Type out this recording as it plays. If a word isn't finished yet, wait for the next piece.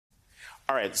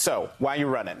All right, so why are you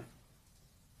running?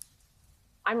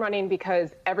 I'm running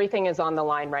because everything is on the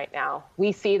line right now.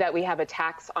 We see that we have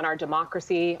attacks on our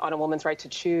democracy, on a woman's right to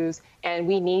choose, and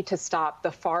we need to stop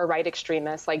the far-right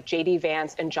extremists like J.D.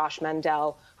 Vance and Josh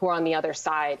Mandel, who are on the other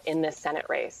side in this Senate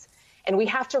race. And we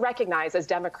have to recognize as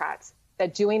Democrats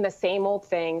that doing the same old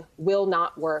thing will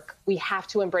not work. We have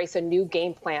to embrace a new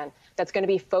game plan that's going to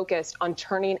be focused on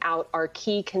turning out our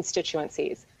key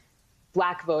constituencies: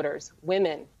 Black voters,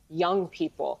 women, young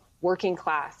people, working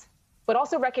class, but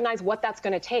also recognize what that's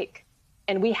going to take.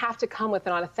 And we have to come with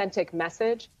an authentic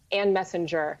message and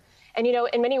messenger. And, you know,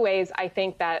 in many ways, I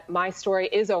think that my story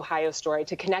is Ohio's story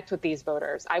to connect with these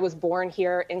voters. I was born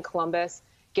here in Columbus,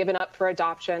 given up for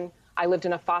adoption. I lived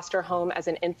in a foster home as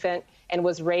an infant and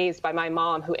was raised by my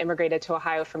mom, who immigrated to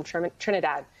Ohio from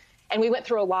Trinidad. And we went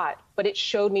through a lot, but it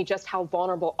showed me just how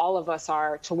vulnerable all of us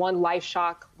are to one life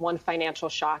shock, one financial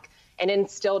shock, and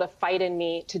instilled a fight in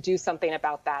me to do something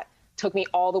about that. Took me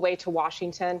all the way to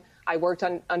Washington. I worked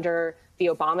under the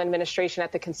Obama administration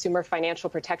at the Consumer Financial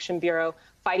Protection Bureau,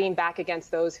 fighting back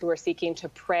against those who were seeking to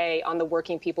prey on the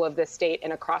working people of this state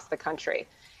and across the country.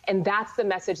 And that's the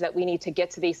message that we need to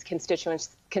get to these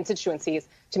constituencies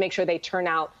to make sure they turn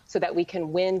out so that we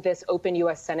can win this open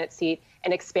U.S. Senate seat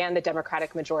and expand the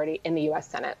Democratic majority in the U.S.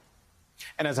 Senate.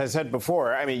 And as I said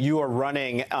before, I mean, you are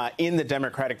running in the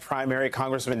Democratic primary.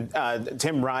 Congressman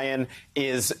Tim Ryan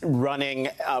is running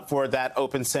for that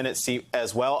open Senate seat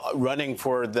as well, running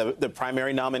for the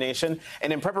primary nomination.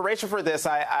 And in preparation for this,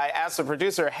 I asked the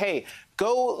producer, hey,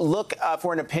 go look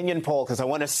for an opinion poll because I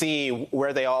want to see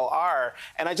where they all are.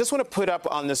 And I just want to put up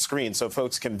on the screen so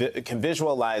folks can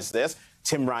visualize this.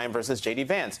 Tim Ryan versus J.D.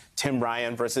 Vance, Tim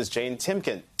Ryan versus Jane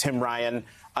Timken,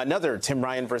 another Tim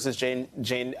Ryan versus Jane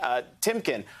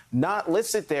Timken. Not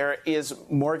listed there is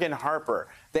Morgan Harper.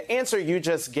 The answer you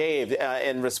just gave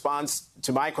in response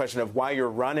to my question of why you're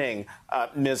running,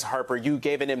 Ms. Harper, you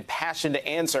gave an impassioned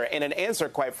answer, and an answer,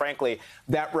 quite frankly,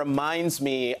 that reminds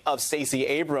me of Stacey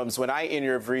Abrams when I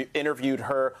interviewed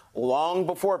her long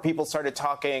before people started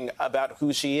talking about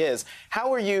who she is.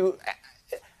 How are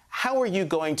you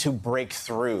going to break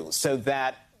through so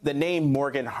that the name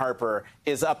Morgan Harper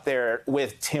is up there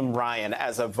with Tim Ryan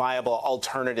as a viable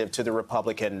alternative to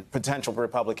the potential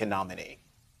Republican nominee?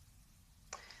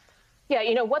 Yeah,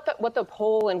 you know, what the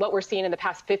poll and what we're seeing in the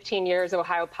past 15 years of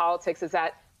Ohio politics is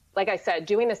that, like I said,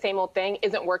 doing the same old thing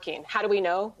isn't working. How do we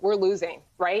know? We're losing,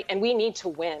 right? And we need to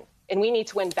win. And we need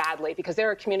to win badly because there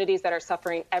are communities that are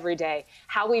suffering every day.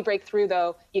 How we break through,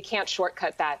 though, you can't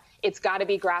shortcut that. It's got to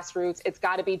be grassroots. It's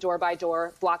got to be door by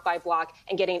door, block by block,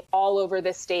 and getting all over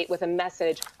this state with a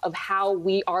message of how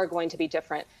we are going to be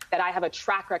different, that I have a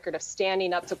track record of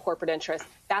standing up to corporate interests.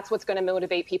 That's what's going to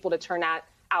motivate people to turn out,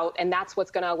 and that's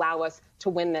what's going to allow us to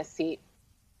win this seat.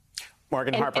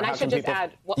 Morgan Harper, and I should just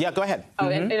add. Yeah, go ahead. Oh,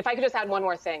 and if I could just add one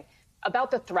more thing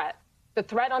about the threat. The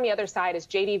threat on the other side is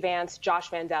J.D. Vance,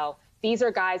 Josh Mandel. These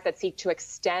are guys that seek to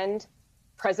extend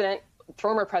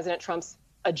former President Trump's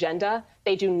agenda.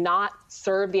 They do not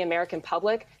serve the American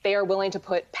public. They are willing to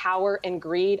put power and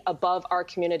greed above our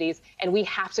communities, and we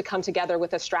have to come together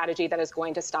with a strategy that is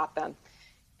going to stop them.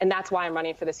 And that's why I'm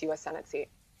running for this U.S. Senate seat.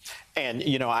 And,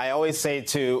 you know, I always say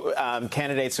to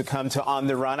candidates who come to On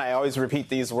the Run, I always repeat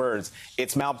these words.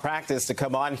 It's malpractice to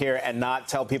come on here and not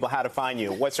tell people how to find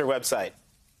you. What's your website?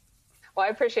 Well, I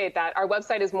appreciate that. Our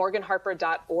website is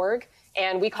morganharper.org,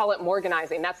 and we call it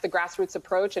Morganizing. That's the grassroots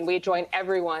approach, and we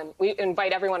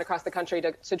invite everyone across the country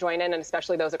to join in, and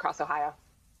especially those across Ohio.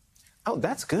 Oh,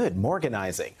 that's good.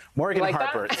 Morganizing. Morgan like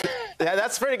Harper. That? Yeah,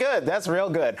 that's pretty good. That's real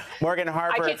good. Morgan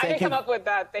Harper, I didn't come up with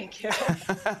that. Thank you.